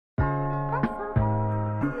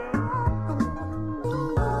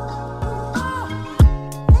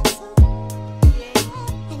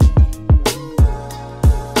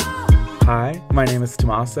Hi, my name is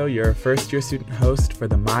Tommaso, your first year student host for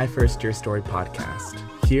the My First Year Story podcast.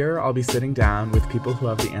 Here, I'll be sitting down with people who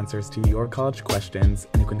have the answers to your college questions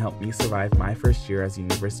and who can help me survive my first year as a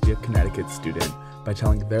University of Connecticut student by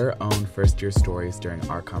telling their own first year stories during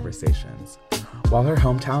our conversations. While her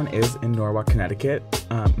hometown is in Norwalk, Connecticut,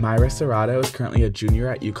 Myra Serrato is currently a junior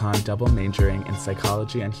at UConn, double majoring in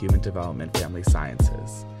psychology and human development family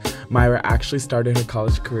sciences. Myra actually started her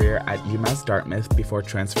college career at UMass Dartmouth before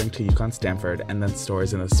transferring to UConn Stanford and then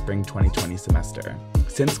Storrs in the spring 2020 semester.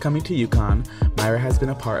 Since coming to UConn, Myra has been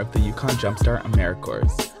a part of the UConn Jumpstart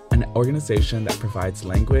AmeriCorps, an organization that provides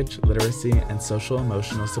language, literacy, and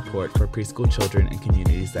social-emotional support for preschool children in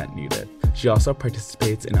communities that need it. She also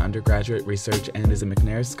participates in undergraduate research and is a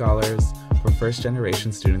McNair Scholars for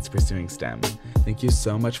first-generation students pursuing STEM. Thank you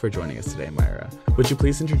so much for joining us today, Myra. Would you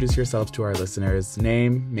please introduce yourself to our listeners,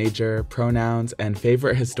 name, major, pronouns, and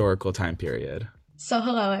favorite historical time period? So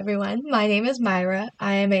hello, everyone. My name is Myra.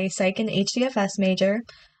 I am a Psych and HDFS major.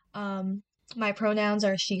 My pronouns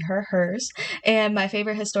are she, her, hers, and my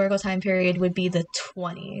favorite historical time period would be the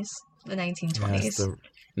 20s, the 1920s. Yes,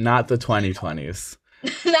 not the 2020s.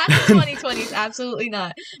 Not the 2020s, absolutely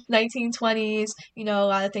not. 1920s, a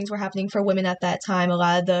lot of things were happening for women at that time. A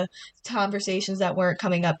lot of the conversations that weren't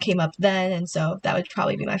coming up came up then, and so that would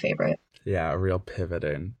probably be my favorite. Yeah, a real pivot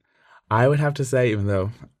in. I would have to say, even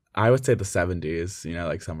though I would say the 70s,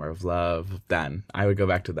 like Summer of Love, then. I would go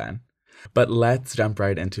back to then. But let's jump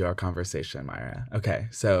right into our conversation, Myra. Okay,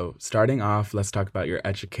 so starting off, let's talk about your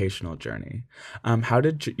educational journey. How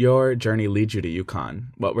did your journey lead you to UConn?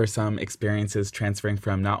 What were some experiences transferring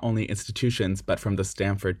from not only institutions, but from the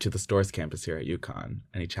Stanford to the Storrs campus here at UConn?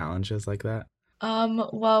 Any challenges like that?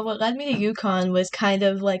 Well, what led me to UConn was kind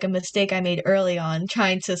of like a mistake I made early on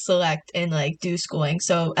trying to select and do schooling.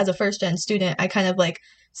 So as a first gen student, I kind of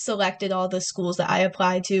selected all the schools that I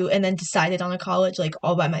applied to and then decided on a college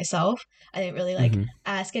all by myself. I didn't really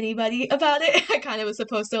ask anybody about it. I kind of was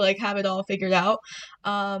supposed to have it all figured out.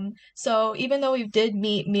 So even though we did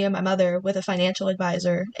meet me and my mother with a financial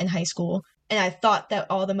advisor in high school, and I thought that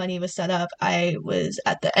all the money was set up, I was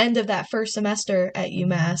at the end of that first semester at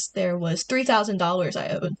UMass, there was $3,000 I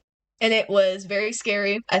owed. And it was very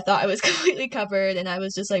scary. I thought I was completely covered and I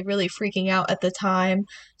was just really freaking out at the time.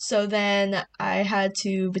 So then I had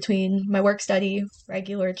to, between my work study,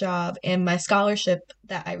 regular job, and my scholarship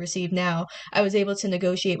that I receive now, I was able to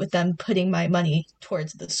negotiate with them putting my money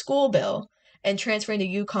towards the school bill. And transferring to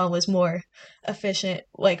UConn was more efficient,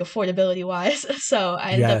 affordability wise. So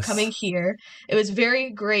I ended up coming here. It was very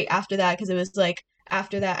great after that because it was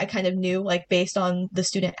after that I kind of knew based on the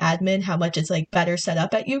student admin how much it's better set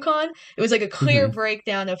up at UConn. It was a clear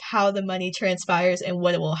breakdown of how the money transpires and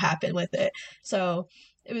what will happen with it. So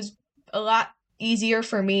it was a lot easier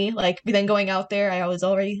for me. Then going out there, I was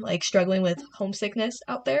already struggling with homesickness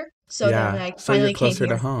out there. So then I finally came here. So you're closer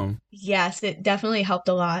to home. Yes, it definitely helped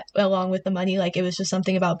a lot along with the money. It was just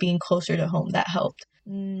something about being closer to home that helped.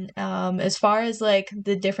 As far as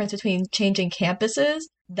the difference between changing campuses,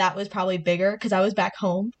 that was probably bigger because I was back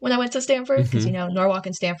home when I went to Stanford because, Norwalk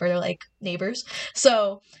and Stanford are neighbors.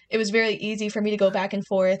 So it was very easy for me to go back and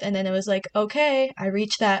forth. And then it was okay, I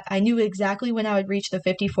reached that. I knew exactly when I would reach the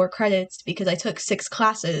 54 credits because I took 6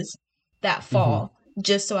 classes that fall.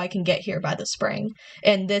 Just so I can get here by the spring.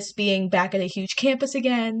 And this being back at a huge campus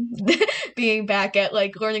again, being back at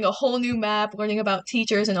learning a whole new map, learning about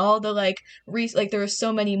teachers and all the there were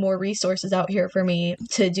so many more resources out here for me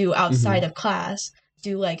to do outside of class,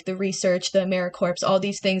 do the research, the AmeriCorps, all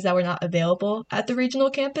these things that were not available at the regional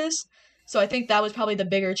campus. So I think that was probably the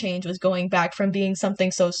bigger change, was going back from being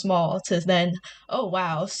something so small to then, oh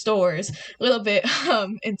wow, Storrs. A little bit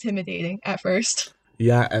intimidating at first.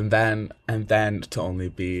 Yeah, and then to only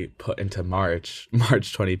be put into March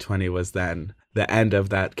 2020 was then the end of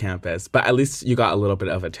that campus. But at least you got a little bit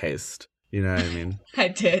of a taste. You know what I mean? I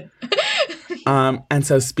did. And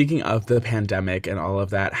so speaking of the pandemic and all of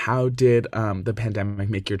that, how did the pandemic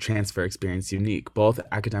make your transfer experience unique, both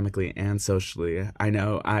academically and socially? I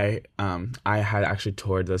know I had actually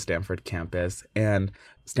toured the Stanford campus, and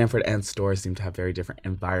Stanford and Storrs seem to have very different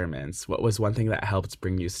environments. What was one thing that helped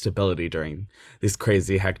bring you stability during these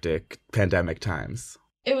crazy, hectic pandemic times?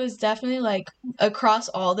 It was definitely across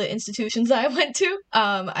all the institutions that I went to.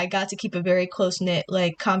 I got to keep a very close-knit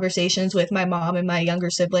conversations with my mom and my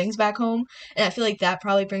younger siblings back home. And I feel that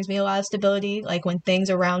probably brings me a lot of stability. When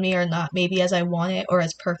things around me are not maybe as I want it or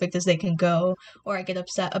as perfect as they can go, or I get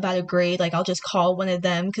upset about a grade, I'll just call one of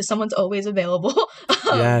them because someone's always available.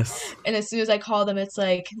 Yes. And as soon as I call them, it's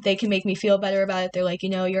they can make me feel better about it. They're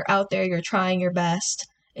you're out there, you're trying your best.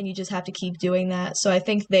 and you just have to keep doing that. So I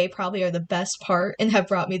think they probably are the best part and have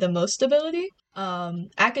brought me the most stability.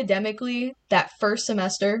 Academically, that first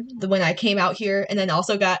semester, when I came out here and then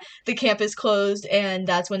also got the campus closed, and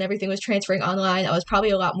that's when everything was transferring online, I was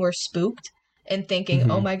probably a lot more spooked and thinking,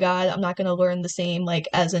 oh Hmm. my God, I'm not going to learn the same like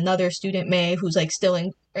as another student may who's like still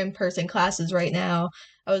in person classes right now.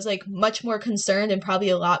 I was like much more concerned and probably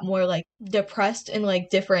a lot more like depressed in like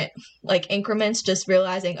different like increments, just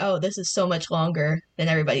realizing, oh, this is so much longer than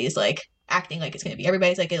everybody's like acting like it's going to be.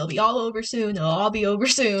 Everybody's like, it'll be all over soon, it'll all be over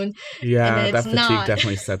soon. And then Yeah, it's that fatigue not.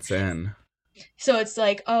 definitely sets in. So it's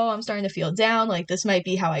like, oh, I'm starting to feel down. Like, this might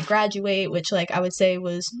be how I graduate, which, like, I would say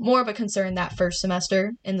was more of a concern that first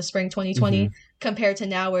semester in the spring 2020 Hmm. compared to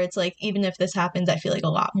now, where it's like, even if this happens, I feel like a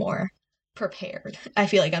lot more prepared. I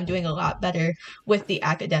feel like I'm doing a lot better with the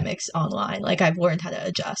academics online. Like, I've learned how to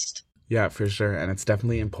adjust. Yeah, for sure. And it's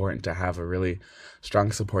definitely important to have a really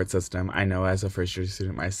strong support system. I know as a first year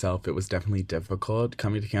student myself, it was definitely difficult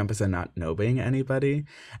coming to campus and not knowing anybody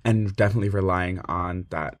and definitely relying on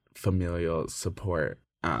that familial support.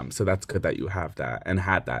 So that's good that you have that and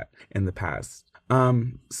had that in the past.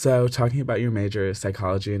 So talking about your major,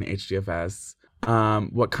 psychology and HDFS,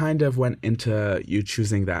 what kind of went into you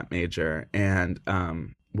choosing that major and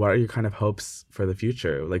what are your kind of hopes for the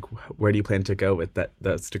future? Like, where do you plan to go with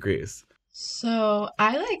those degrees? So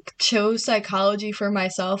I like chose psychology for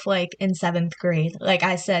myself like in seventh grade. Like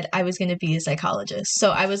I said, I was going to be a psychologist.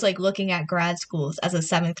 So I was like looking at grad schools as a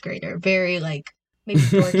seventh grader, very like maybe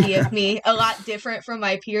dorky of me, a lot different from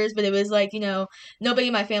my peers, but it was like, nobody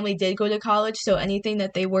in my family did go to college. So anything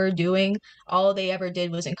that they were doing, all they ever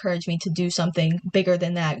did was encourage me to do something bigger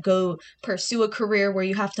than that. Go pursue a career where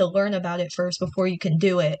you have to learn about it first before you can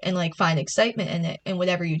do it and like find excitement in it and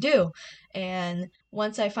whatever you do. And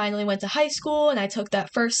once I finally went to high school and I took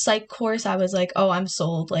that first psych course, I was like, oh, I'm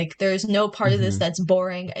sold. Like, there's no part of this Hmm. that's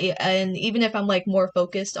boring. And even if I'm like more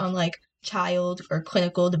focused on like child or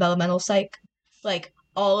clinical developmental psych, like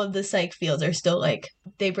all of the psych fields are still like,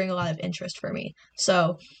 they bring a lot of interest for me.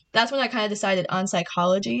 So that's when I kind of decided on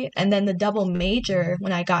psychology. And then the double major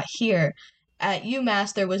when I got here. At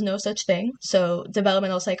UMass, there was no such thing. So,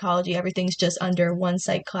 developmental psychology, everything's just under one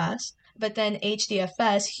psych class. But then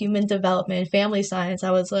HDFS, Human Development and Family Science,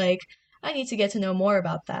 I was like, I need to get to know more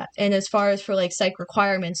about that. And as far as for like psych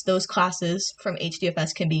requirements, those classes from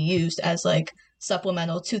HDFS can be used as like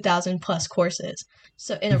supplemental 2000 plus courses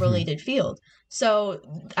so in a Hmm. related field. So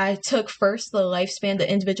I took first the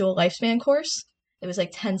individual lifespan course. It was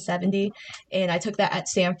like 1070 and I took that at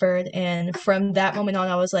Stanford and from that moment on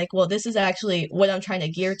I was like, well, this is actually what I'm trying to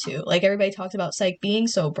gear to. Like everybody talks about psych being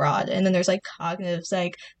so broad and then there's like cognitive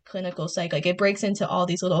psych, clinical psych, like it breaks into all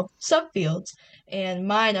these little subfields. And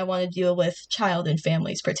mine, I want to deal with child and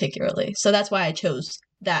families particularly. So that's why I chose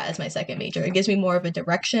that as my second major. It gives me more of a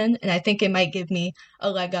direction, and I think it might give me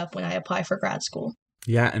a leg up when I apply for grad school.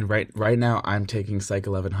 Yeah, and right now I'm taking Psych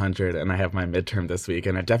 1100 and I have my midterm this week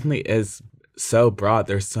and it definitely is so broad.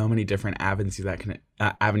 There's so many different avenues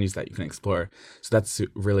that you can explore. So that's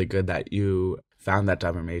really good that you found that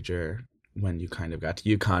double major when you kind of got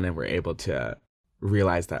to UConn and were able to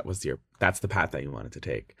realize that's the path that you wanted to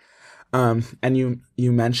take. And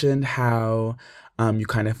you mentioned how you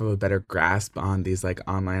kind of have a better grasp on these like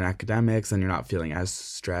online academics and you're not feeling as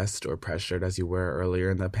stressed or pressured as you were earlier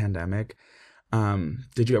in the pandemic.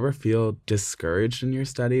 Did you ever feel discouraged in your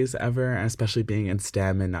studies ever, and especially being in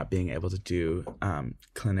STEM and not being able to do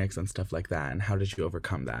clinics and stuff like that? And how did you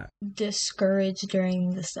overcome that? Discouraged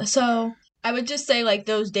during this. So I would just say like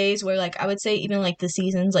those days where like I would say even like the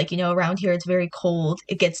seasons, like around here it's very cold,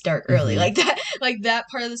 it gets dark early, Mm-hmm. like that, like that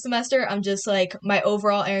part of the semester, I'm just like my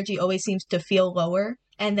overall energy always seems to feel lower.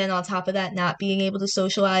 And then on top of that, not being able to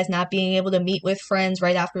socialize, not being able to meet with friends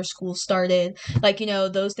right after school started, like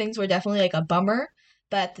those things were definitely like a bummer.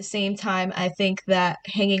 But at the same time, I think that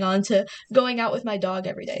hanging on to going out with my dog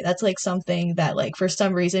every day. That's like something that like for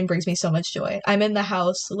some reason brings me so much joy. I'm in the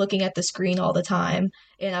house looking at the screen all the time,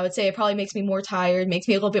 and I would say it probably makes me more tired, makes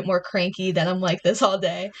me a little bit more cranky that I'm like this all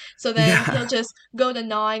day. So then he'll Yeah. just go to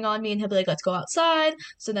gnawing on me and he'll be like, "Let's go outside."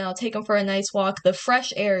 So then I'll take him for a nice walk. The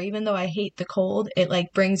fresh air, even though I hate the cold, it like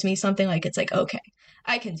brings me something like it's like, "Okay,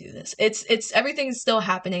 I can do this." It's everything is still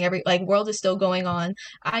happening. Every like world is still going on.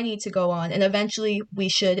 I need to go on, and eventually we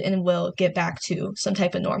should and will get back to some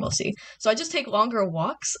type of normalcy. So I just take longer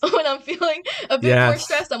walks when I'm feeling a bit more Yes.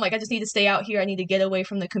 stressed. I'm like, I just need to stay out here. I need to get away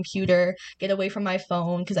from the computer, get away from my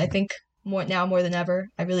phone, because I think more than ever,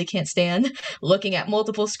 I really can't stand looking at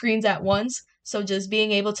multiple screens at once. So just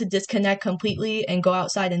being able to disconnect completely and go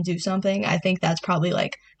outside and do something, I think that's probably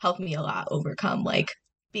like helped me a lot overcome like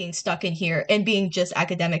being stuck in here and being just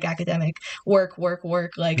academic, work, work,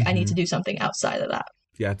 work. Like I need to Hmm. do something outside of that.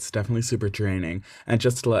 Yeah, it's definitely super draining. And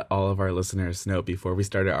just to let all of our listeners know, before we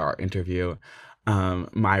started our interview,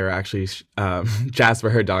 Myra actually, Jasper,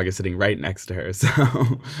 her dog, is sitting right next to her. So,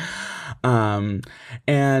 um,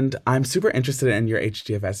 and I'm super interested in your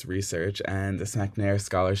HDFS research and this McNair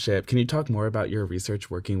scholarship. Can you talk more about your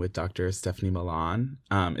research working with Dr. Stephanie Milan?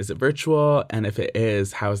 Is it virtual? And if it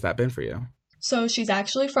is, how has that been for you? So she's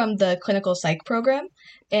actually from the clinical psych program.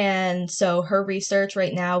 And so her research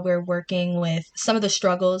right now, we're working with some of the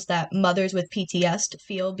struggles that mothers with PTS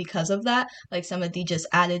feel because of that, like some of the just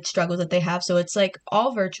added struggles that they have. So it's like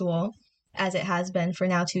all virtual as it has been for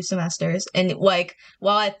now 2 semesters. And like,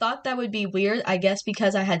 while I thought that would be weird, I guess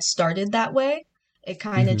because I had started that way, it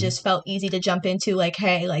kind of Hmm. just felt easy to jump into like,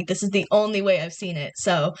 hey, like this is the only way I've seen it.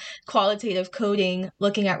 So qualitative coding,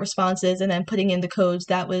 looking at responses and then putting in the codes,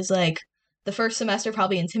 that was like the first semester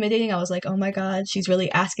probably intimidating. I was like, oh my God, she's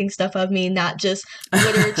really asking stuff of me, not just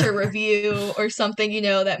literature review or something,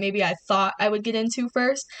 that maybe I thought I would get into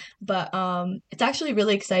first. But it's actually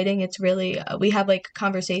really exciting. It's really, we have like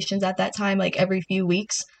conversations at that time, like every few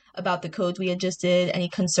weeks about the codes we had just did, any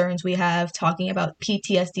concerns we have, talking about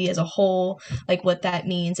PTSD as a whole, like what that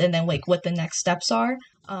means, and then like what the next steps are.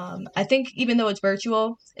 I think even though it's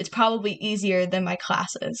virtual, it's probably easier than my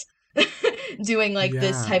classes doing like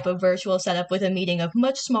this Yeah. type of virtual setup with a meeting of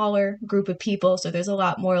much smaller group of people. So there's a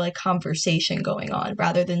lot more like conversation going on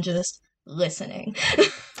rather than just listening.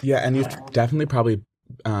 Yeah, and you've definitely probably,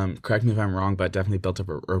 correct me if I'm wrong, but definitely built up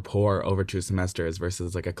a rapport over 2 semesters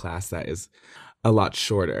versus like a class that is a lot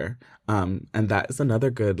shorter. And that is another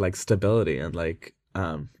good like stability and like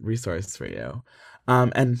resource for you.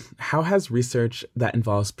 And how has research that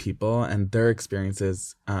involves people and their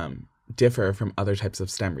experiences differ from other types of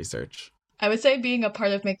STEM research? I would say being a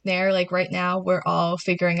part of McNair, like right now, we're all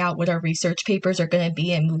figuring out what our research papers are going to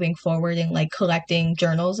be and moving forward and like collecting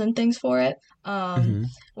journals and things for it. Um, Hmm.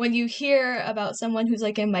 when you hear about someone who's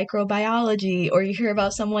like in microbiology or you hear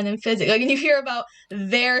about someone in physics, like, and you hear about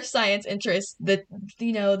their science interests, the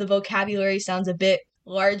vocabulary sounds a bit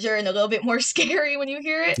larger and a little bit more scary when you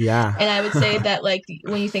hear it. And I would say Yeah. that like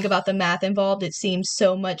when you think about the math involved, it seems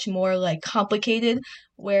so much more like complicated.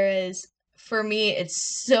 Whereas for me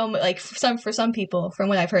it's like for some people from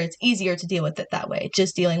what I've heard it's easier to deal with it that way,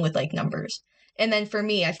 just dealing with like numbers. And then for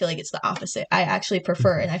me I feel like it's the opposite. I actually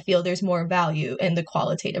prefer and I feel there's more value in the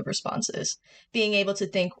qualitative responses, being able to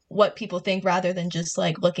think what people think rather than just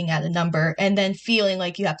like looking at a number and then feeling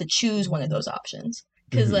like you have to choose one of those options,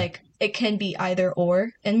 because Hmm. like it can be either or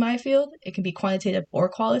in my field. It can be quantitative or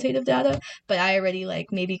qualitative data, but I already like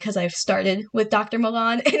maybe because I've started with Dr.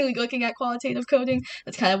 Milan and like looking at qualitative coding,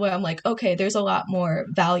 that's kind of where I'm like, okay, there's a lot more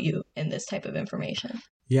value in this type of information.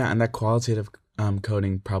 Yeah, and that qualitative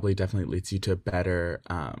coding probably definitely leads you to better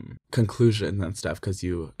conclusions and stuff because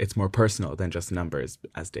it's more personal than just numbers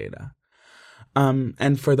as data.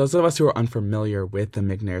 And for those of us who are unfamiliar with the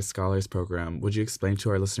McNair Scholars Program, would you explain to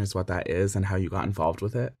our listeners what that is and how you got involved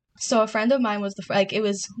with it? So a friend of mine was like it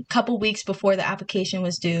was a couple weeks before the application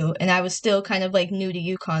was due, and I was still kind of like new to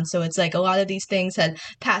UConn, so it's like a lot of these things had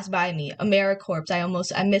passed by me. AmeriCorps,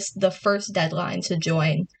 I missed the first deadline to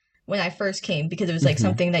join when I first came because it was like Hmm.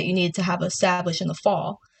 something that you needed to have established in the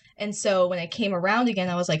fall. And so when I came around again,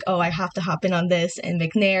 I was like, oh, I have to hop in on this. And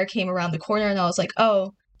McNair came around the corner, and I was like,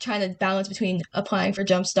 oh, trying to balance between applying for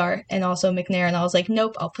Jumpstart and also McNair. And I was like,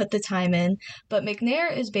 nope, I'll put the time in. But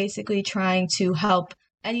McNair is basically trying to help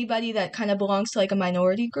anybody that kind of belongs to like a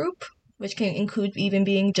minority group, which can include even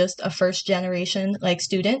being just a first generation like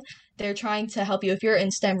student. They're trying to help you if you're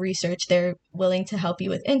in STEM research. They're willing to help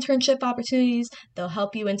you with internship opportunities. They'll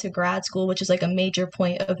help you into grad school, which is like a major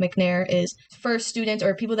point of McNair is for students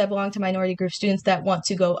or people that belong to minority group students that want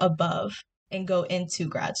to go above and go into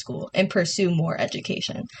grad school and pursue more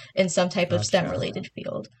education in some type of STEM Gotcha. related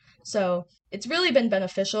field. So it's really been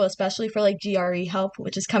beneficial, especially for like GRE help,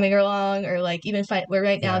 which is coming along, or like even we're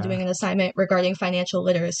right now Yeah. doing an assignment regarding financial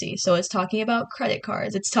literacy. So it's talking about credit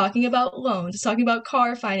cards, it's talking about loans, it's talking about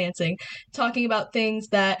car financing, talking about things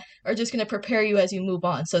that are just going to prepare you as you move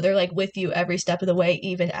on. So they're like with you every step of the way,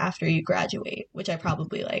 even after you graduate, which I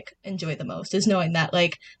probably like enjoy the most is knowing that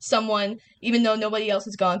like someone, even though nobody else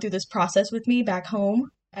has gone through this process with me back home,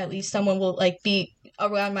 at least someone will like be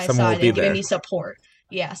around my Someone will side be and giving there. me support.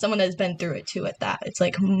 Yeah, someone that's been through it too at that. It's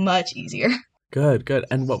like much easier. Good, good.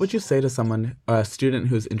 And what would you say to someone, a student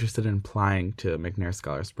who's interested in applying to McNair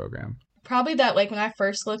Scholars Program? Probably that like when I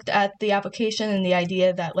first looked at the application and the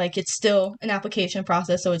idea that like it's still an application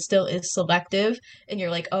process, so it still is selective and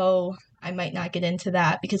you're like, "Oh, I might not get into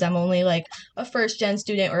that because I'm only like a first gen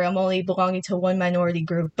student or I'm only belonging to one minority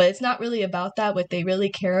group. But it's not really about that. What they really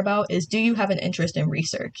care about is, do you have an interest in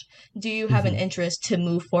research? Do you have an Hmm. interest to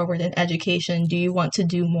move forward in education? Do you want to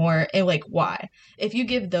do more? And like, why? If you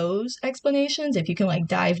give those explanations, if you can like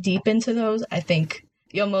dive deep into those, I think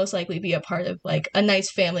you'll most likely be a part of like a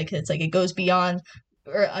nice family because like it goes beyond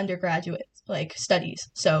or undergraduate like studies.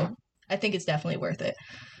 So I think it's definitely worth it.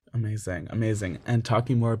 Amazing, amazing. And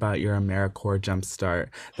talking more about your AmeriCorps Jumpstart,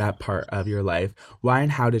 that part of your life, why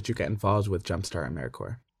and how did you get involved with Jumpstart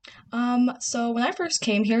AmeriCorps? So when I first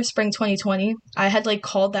came here, spring 2020, I had like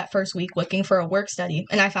called that first week looking for a work study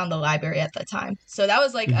and I found the library at that time. So that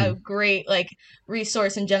was like Hmm. a great like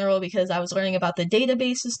resource in general because I was learning about the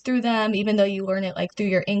databases through them, even though you learn it like through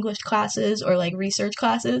your English classes or like research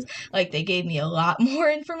classes, like they gave me a lot more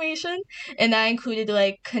information. And that included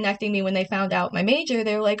like connecting me when they found out my major.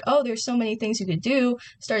 They were like, oh, there's so many things you could do.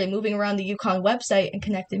 Started moving around the UConn website and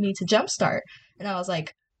connected me to Jumpstart. And I was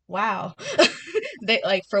like, wow. They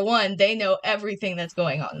like for one, they know everything that's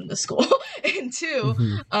going on in the school. And two,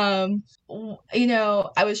 Hmm.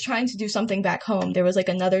 I was trying to do something back home. There was like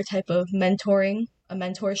another type of mentoring, a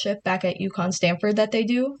mentorship back at UConn Stanford that they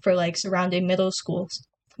do for like surrounding middle schools.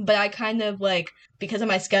 But I kind of like, because of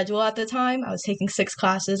my schedule at the time, I was taking 6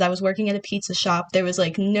 classes. I was working at a pizza shop. There was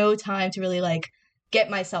like no time to really like get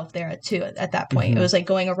myself there too at that point. It Hmm. was like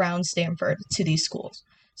going around Stanford to these schools.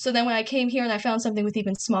 So then when I came here and I found something with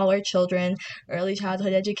even smaller children, early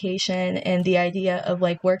childhood education, and the idea of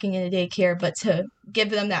like working in a daycare, but to give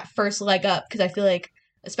them that first leg up, because I feel like,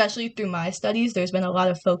 especially through my studies, there's been a lot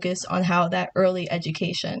of focus on how that early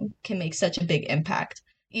education can make such a big impact,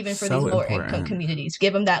 even for these So lower income important. communities.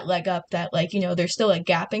 Give them that leg up that, like, there's still a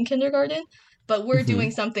gap in kindergarten, but we're doing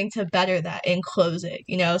Hmm. something to better that and close it.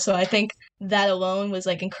 So I think that alone was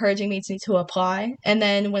like encouraging me to apply. And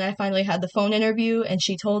then when I finally had the phone interview and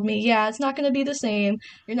she told me, yeah, it's not going to be the same.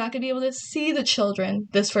 You're not going to be able to see the children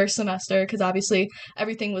this first semester because obviously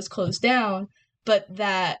everything was closed down, but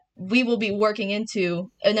that we will be working into,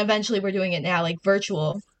 and eventually we're doing it now, like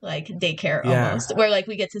virtual, like daycare Yeah. almost, where like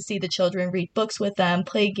we get to see the children, read books with them,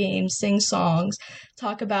 play games, sing songs,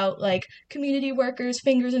 talk about like community workers,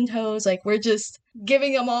 fingers and toes. Like we're just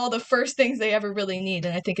giving them all the first things they ever really need.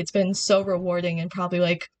 And I think it's been so rewarding. And probably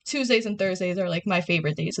like Tuesdays and Thursdays are like my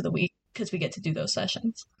favorite days of the week because we get to do those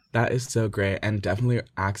sessions. That is so great, and definitely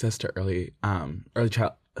access to early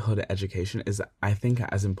childhood education is, I think,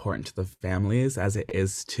 as important to the families as it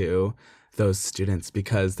is to those students,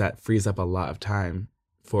 because that frees up a lot of time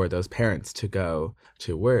for those parents to go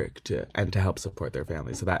to work and to help support their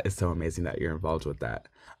family. So that is so amazing that you're involved with that.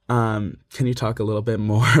 Can you talk a little bit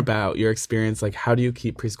more about your experience? Like, how do you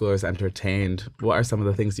keep preschoolers entertained? What are some of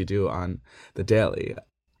the things you do on the daily?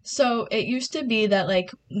 So it used to be that like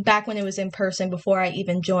back when it was in person before I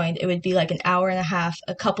even joined, it would be like an hour and a half,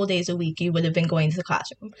 a couple days a week you would have been going to the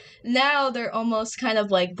classroom. Now they're almost kind of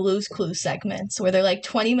like Blue's Clues segments where they're like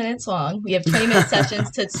 20 minutes long. We have 20-minute sessions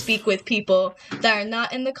to speak with people that are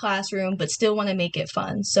not in the classroom but still want to make it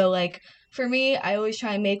fun. So like for me, I always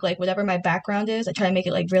try and make like whatever my background is, I try to make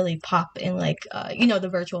it like really pop in like the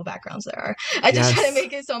virtual backgrounds there are. I just try to Yes.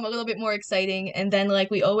 make it so I'm a little bit more exciting. And then like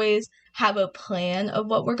we always have a plan of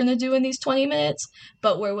what we're going to do in these 20 minutes,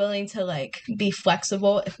 but we're willing to like be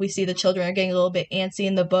flexible. If we see the children are getting a little bit antsy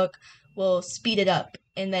in the book, we'll speed it up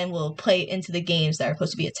and then we'll play into the games that are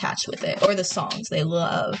supposed to be attached with it or the songs they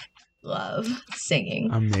love singing.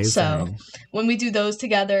 So Amazing. when we do those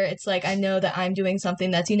together, it's like I know that I'm doing something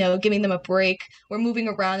that's, giving them a break. We're moving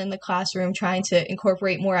around in the classroom, trying to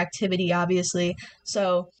incorporate more activity, obviously.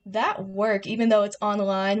 So that work, even though it's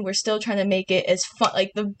online, we're still trying to make it as fun, like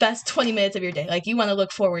the best 20 minutes of your day. Like you want to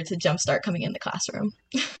look forward to Jumpstart coming in the classroom.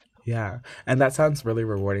 Yeah, and that sounds really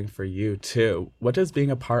rewarding for you too. What does being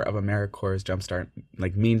a part of AmeriCorps' Jumpstart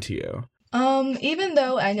like mean to you? Even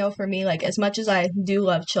though I know for me, like as much as I do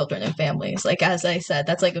love children and families, like as I said,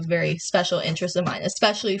 that's like a very special interest of mine,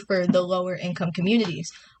 especially for the lower income communities.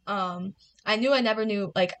 I knew I never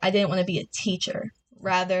knew like I didn't want to be a teacher.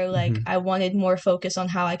 Rather, like Hmm. I wanted more focus on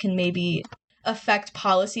how I can maybe affect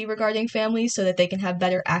policy regarding families so that they can have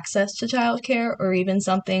better access to childcare or even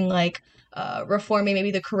something like reforming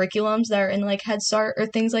maybe the curriculums that are in like Head Start or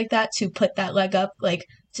things like that to put that leg up, like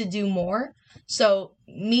to do more. So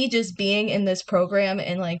me just being in this program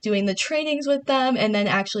and like doing the trainings with them and then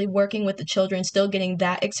actually working with the children, still getting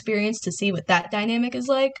that experience to see what that dynamic is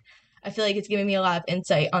like, I feel like it's giving me a lot of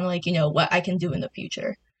insight on like, what I can do in the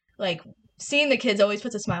future. Like seeing the kids always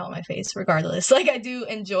puts a smile on my face regardless. Like I do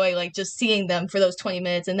enjoy like just seeing them for those 20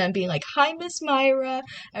 minutes and then being like, hi, Miss Myra.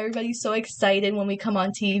 Everybody's so excited when we come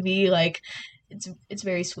on TV. Like it's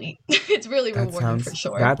very sweet. It's really rewarding for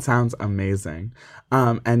sure. That sounds amazing.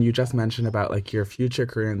 And you just mentioned about like your future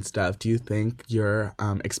career and stuff. Do you think your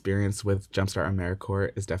experience with Jumpstart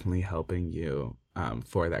AmeriCorps is definitely helping you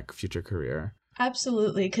for that future career?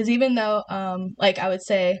 Absolutely, because even though like I would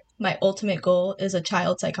say my ultimate goal is a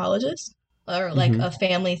child psychologist or like Mm-hmm. a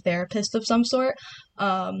family therapist of some sort,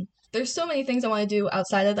 um there's so many things I want to do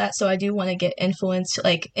outside of that. So I do want to get influence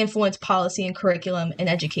policy and curriculum and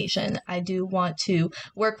education. I do want to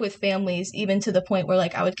work with families even to the point where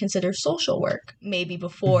like I would consider social work maybe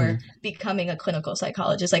before Mm-hmm. becoming a clinical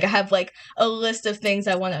psychologist. Like I have like a list of things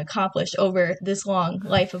I want to accomplish over this long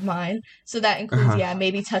life of mine. So that includes, Uh-huh. yeah,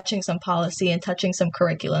 maybe touching some policy and touching some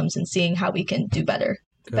curriculums and seeing how we can do better.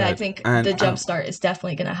 But I Good. think the jump start is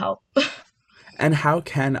definitely going to help. And how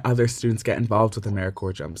can other students get involved with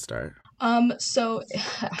AmeriCorps Jumpstart? So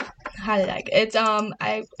how did I it's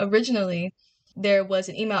I originally there was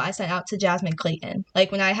an email I sent out to Jasmine Clayton.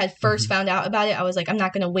 Like when I had first Mm-hmm. found out about it, I was like, I'm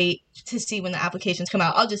not gonna wait to see when the applications come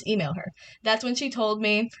out. I'll just email her. That's when she told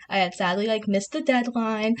me. I had sadly like missed the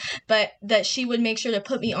deadline, but that she would make sure to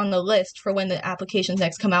put me on the list for when the applications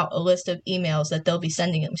next come out, a list of emails that they'll be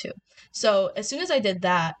sending them to. So as soon as I did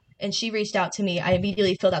that, and she reached out to me, I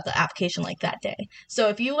immediately filled out the application like that day. So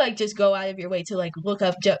if you like just go out of your way to like look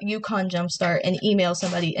up UConn Jumpstart and email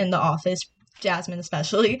somebody in the office, Jasmine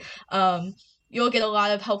especially, you'll get a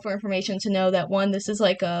lot of helpful information to know that one, this is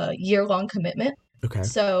like a year-long commitment. Okay.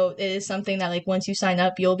 So it is something that like once you sign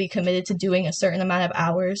up, you'll be committed to doing a certain amount of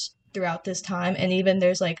hours throughout this time. And even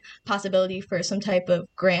there's like possibility for some type of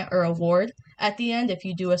grant or award at the end if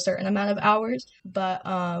you do a certain amount of hours. But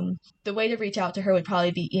the way to reach out to her would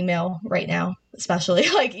probably be email right now, especially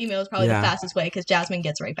like email is probably the Yeah. fastest way because Jasmine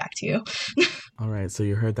gets right back to you. All right, so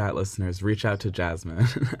you heard that, listeners. Reach out to Jasmine.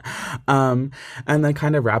 um, and then,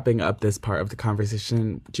 kind of wrapping up this part of the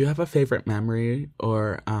conversation, do you have a favorite memory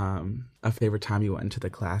or a favorite time you went into the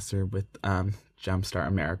classroom with Jumpstart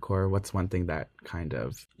AmeriCorps? What's one thing that kind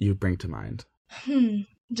of you bring to mind?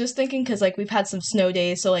 Just thinking because like we've had some snow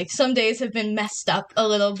days, so like some days have been messed up a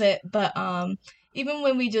little bit, but even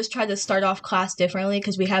when we just try to start off class differently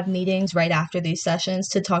because we have meetings right after these sessions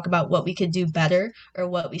to talk about what we could do better or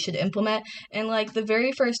what we should implement. And like the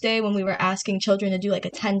very first day when we were asking children to do like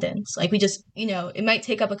attendance, like we just, it might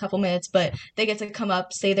take up a couple minutes, but they get to come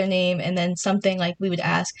up, say their name, and then something like we would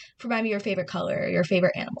ask, provide me your favorite color or your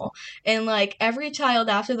favorite animal. And like every child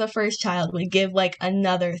after the first child would give like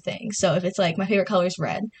another thing. So if it's like my favorite color is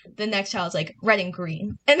red, the next child's like red and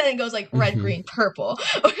green. And then it goes like red, Hmm. green, purple.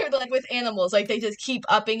 Or like with animals, like they just keep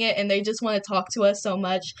upping it and they just want to talk to us so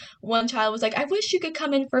much. One child was like, I wish you could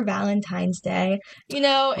come in for Valentine's Day,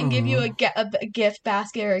 and give you Oh, a gift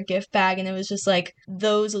basket or a gift bag. And it was just like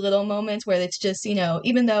those little moments where it's just,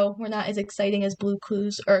 even though we're not as exciting as Blue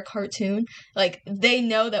Clues or a cartoon, like they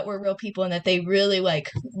know that we're real people and that they really like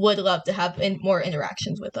would love to have more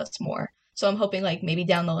interactions with us more. So I'm hoping like maybe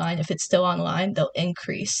down the line, if it's still online, they'll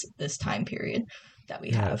increase this time period that we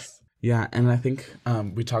have. yes. Yeah, and I think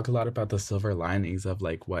we talk a lot about the silver linings of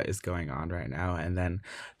like what is going on right now, and then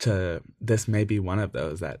to this may be one of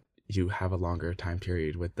those that you have a longer time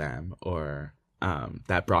period with them, or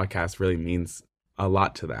that broadcast really means a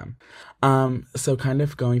lot to them. So kind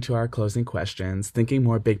of going to our closing questions, thinking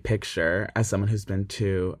more big picture as someone who's been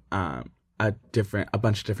to a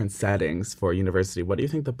bunch of different settings for university, what do you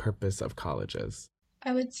think the purpose of college is?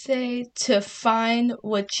 I would say to find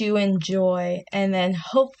what you enjoy and then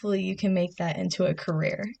hopefully you can make that into a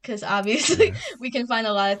career. Because obviously Yes. we can find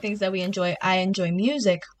a lot of things that we enjoy. I enjoy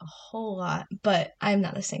music a whole lot, but I'm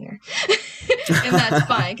not a singer. And that's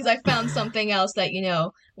fine because I found something else that,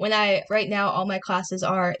 right now all my classes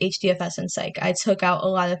are HDFS and psych. I took out a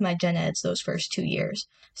lot of my gen eds those first 2 years.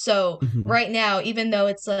 So Mhm. right now, even though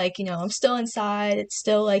it's like, I'm still inside, it's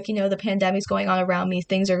still like, the pandemic's going on around me,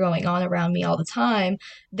 things are going on around me all the time.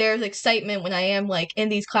 There's excitement when I am like in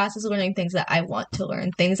these classes learning things that I want to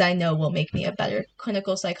learn, things I know will make me a better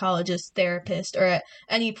clinical psychologist, therapist, or at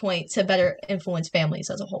any point to better influence families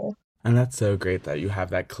as a whole. And that's so great that you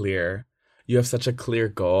have such a clear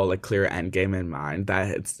goal, a clear end game in mind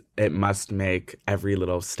that it must make every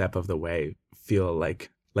little step of the way feel like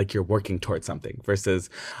you're working towards something versus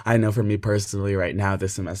I know for me personally right now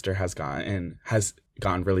this semester has gone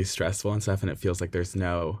really stressful and stuff and it feels like there's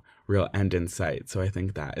no real end in sight. So I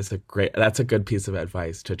think that's a good piece of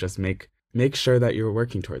advice to just make make sure that you're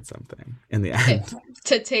working towards something in the end.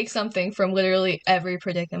 To take something from literally every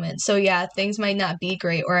predicament. So yeah, things might not be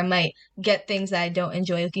great, or I might get things that I don't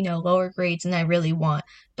enjoy, like, lower grades than I really want.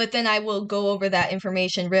 But then I will go over that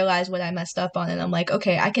information, realize what I messed up on, and I'm like,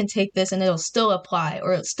 okay, I can take this and it'll still apply,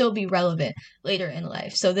 or it'll still be relevant later in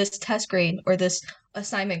life. So this test grade or this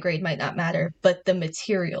assignment grade might not matter, but the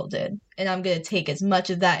material did. And I'm going to take as much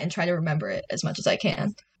of that and try to remember it as much as I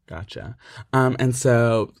can. Gotcha. And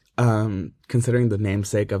so considering the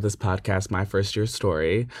namesake of this podcast, My First Year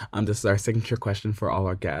Story, this is our signature question for all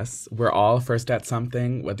our guests. We're all first at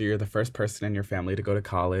something, whether you're the first person in your family to go to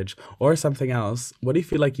college or something else. What do you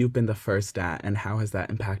feel like you've been the first at, and how has that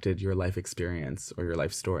impacted your life experience or your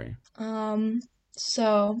life story?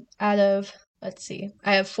 So out of, let's see,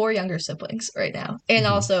 I have 4 younger siblings right now, and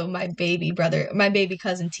also my baby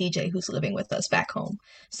cousin TJ, who's living with us back home.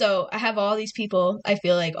 So I have all these people, I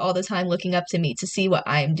feel like, all the time looking up to me to see what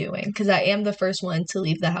I am doing, because I am the first one to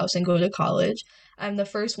leave the house and go to college. I'm the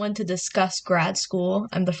first one to discuss grad school.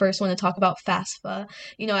 I'm the first one to talk about FAFSA.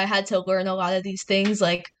 I had to learn a lot of these things,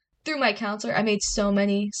 like, through my counselor. I made so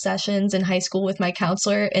many sessions in high school with my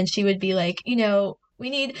counselor, and she would be like, we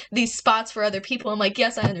need these spots for other people. I'm like,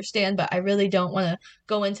 yes, I understand, but I really don't want to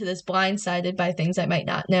go into this blindsided by things I might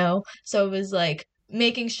not know. So it was like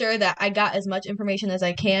making sure that I got as much information as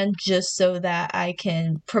I can, just so that I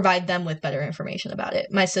can provide them with better information about it.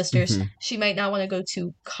 My sister's, she might not want to go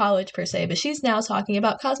to college per se, but she's now talking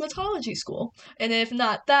about cosmetology school. And if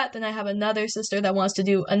not that, then I have another sister that wants to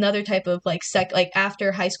do another type of like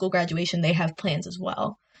after high school graduation, they have plans as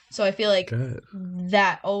well. So I feel like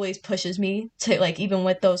that always pushes me to, like, even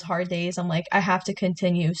with those hard days, I'm like, I have to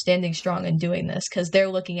continue standing strong and doing this, because they're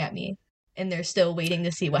looking at me and they're still waiting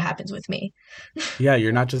to see what happens with me. Yeah,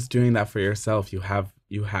 you're not just doing that for yourself.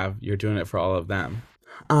 You're doing it for all of them.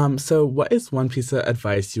 So what is one piece of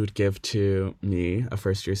advice you would give to me, a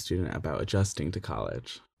first-year student, about adjusting to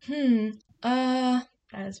college? That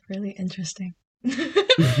is really interesting.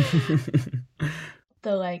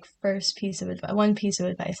 The one piece of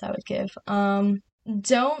advice I would give. For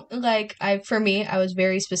me, I was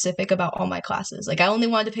very specific about all my classes. Like, I only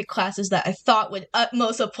wanted to pick classes that I thought would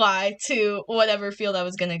utmost apply to whatever field I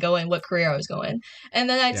was going to go in, what career I was going. And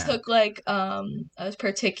then I took a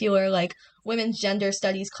particular women's gender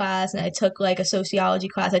studies class, and I took a sociology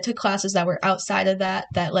class. I took classes that were outside of that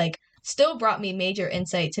still brought me major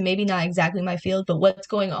insight to maybe not exactly my field, but what's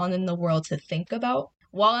going on in the world to think about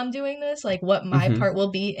while I'm doing this, like what my part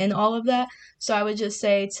will be in all of that. So I would just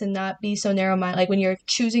say to not be so narrow-minded. Like, when you're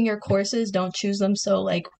choosing your courses, don't choose them so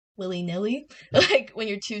willy-nilly. Like, when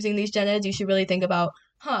you're choosing these gen eds, you should really think about,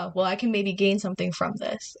 well, I can maybe gain something from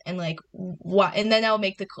this, and what, and then that'll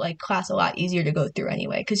make the class a lot easier to go through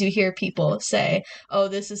anyway. Because you hear people say, "Oh,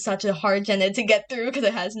 this is such a hard gen ed to get through because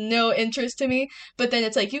it has no interest to me." But then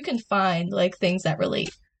it's like you can find things that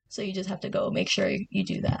relate. So you just have to go make sure you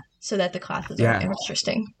do that so that the classes are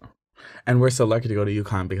interesting. And we're so lucky to go to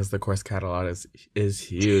UConn because the course catalog is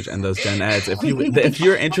huge, and those gen eds. If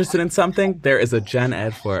you're interested in something, there is a gen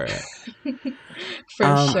ed for it.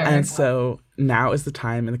 For sure. And so now is the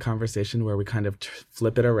time in the conversation where we kind of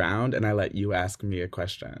flip it around, and I let you ask me a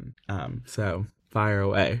question. So fire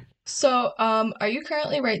away. So, are you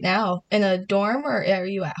currently right now in a dorm, or are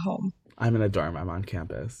you at home? I'm in a dorm. I'm on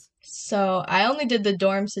campus. So I only did the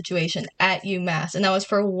dorm situation at UMass, and that was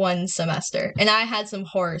for 1 semester. And I had some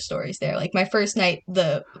horror stories there. Like, my first night,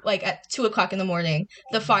 at 2:00 in the morning,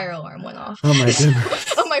 the fire alarm went off. Oh my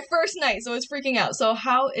goodness. On my first night, so I was freaking out. So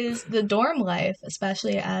how is the dorm life,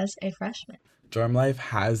 especially as a freshman? Dorm life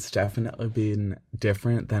has definitely been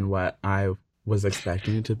different than what I was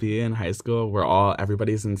expecting it to be in high school.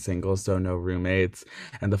 Everybody's in singles, so no roommates,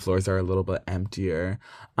 and the floors are a little bit emptier.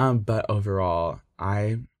 But overall,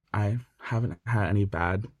 I haven't had any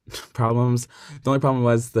bad problems. The only problem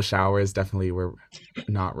was the showers definitely were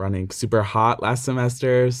not running super hot last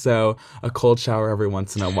semester. So a cold shower every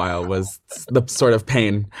once in a while was the sort of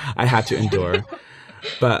pain I had to endure.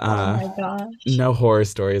 But oh my gosh. No horror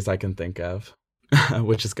stories I can think of,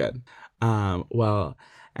 which is good. Well,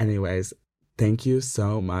 anyways, thank you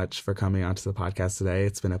so much for coming onto the podcast today.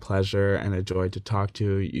 It's been a pleasure and a joy to talk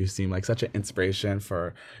to. You seem like such an inspiration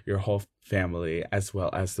for your whole family, as well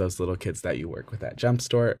as those little kids that you work with at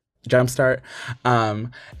Jumpstart.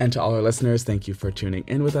 And to all our listeners, thank you for tuning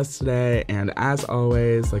in with us today. And as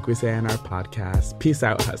always, like we say in our podcast, peace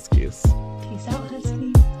out, Huskies. Peace out,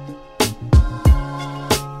 Huskies.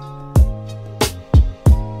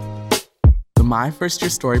 The My First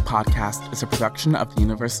Year Story podcast is a production of the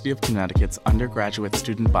University of Connecticut's undergraduate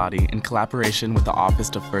student body in collaboration with the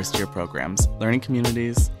Office of First Year Programs, Learning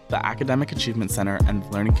Communities, the Academic Achievement Center, and the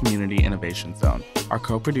Learning Community Innovation Zone. Our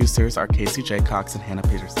co-producers are Casey J. Cox and Hannah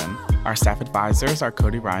Peterson. Our staff advisors are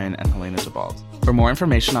Cody Ryan and Helena DeBald. For more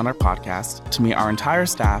information on our podcast, to meet our entire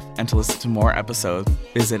staff, and to listen to more episodes,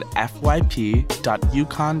 visit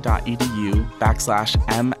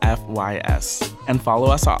fyp.uconn.edu/MFYS and follow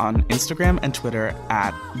us on Instagram and Twitter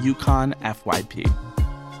at UConnFYP.